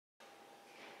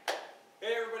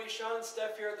everybody, Shawn and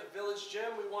Steph here at the Village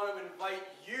Gym. We want to invite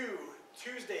you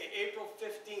Tuesday, April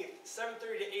 15th,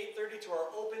 7:30 to 8:30 to our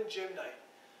open gym night.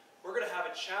 We're going to have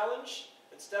a challenge,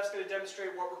 and Steph's going to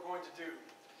demonstrate what we're going to do.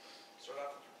 Start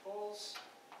off with your pulls.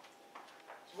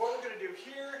 So what we're going to do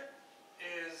here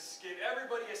is give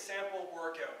everybody a sample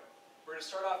workout. We're going to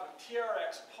start off with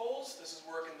TRX pulls. This is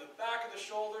working the back of the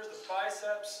shoulders, the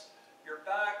biceps, your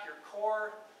back, your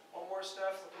core. One more,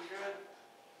 Steph, looking good.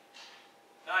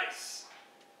 Nice.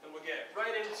 Then we'll get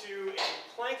right into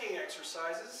planking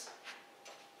exercises.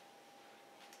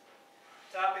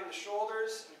 Tapping the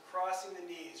shoulders and crossing the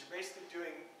knees. You're basically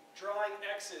drawing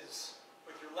X's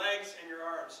with your legs and your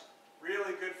arms.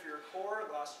 Really good for your core.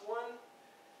 Last one.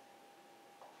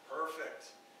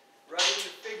 Perfect. Right into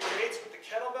figure eights with the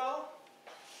kettlebell.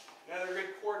 Another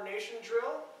good coordination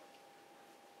drill.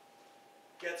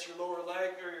 Gets your lower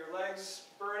leg or your legs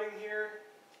burning here.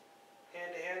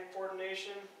 Hand-to-hand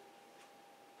coordination.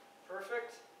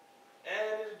 Perfect.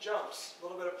 And it jumps. A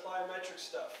little bit of plyometric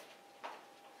stuff.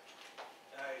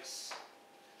 Nice.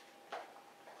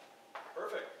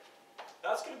 Perfect.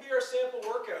 That's going to be our sample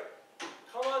workout.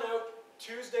 Come on out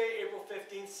Tuesday, April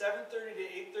 15th, 7:30 to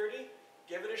 8:30.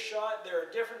 Give it a shot. There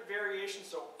are different variations,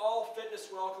 so all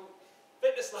fitness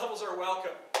levels are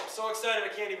welcome. I'm so excited I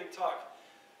can't even talk.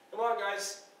 Come on,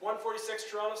 guys.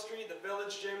 146 Toronto Street, the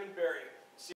Village Gym in Barrie.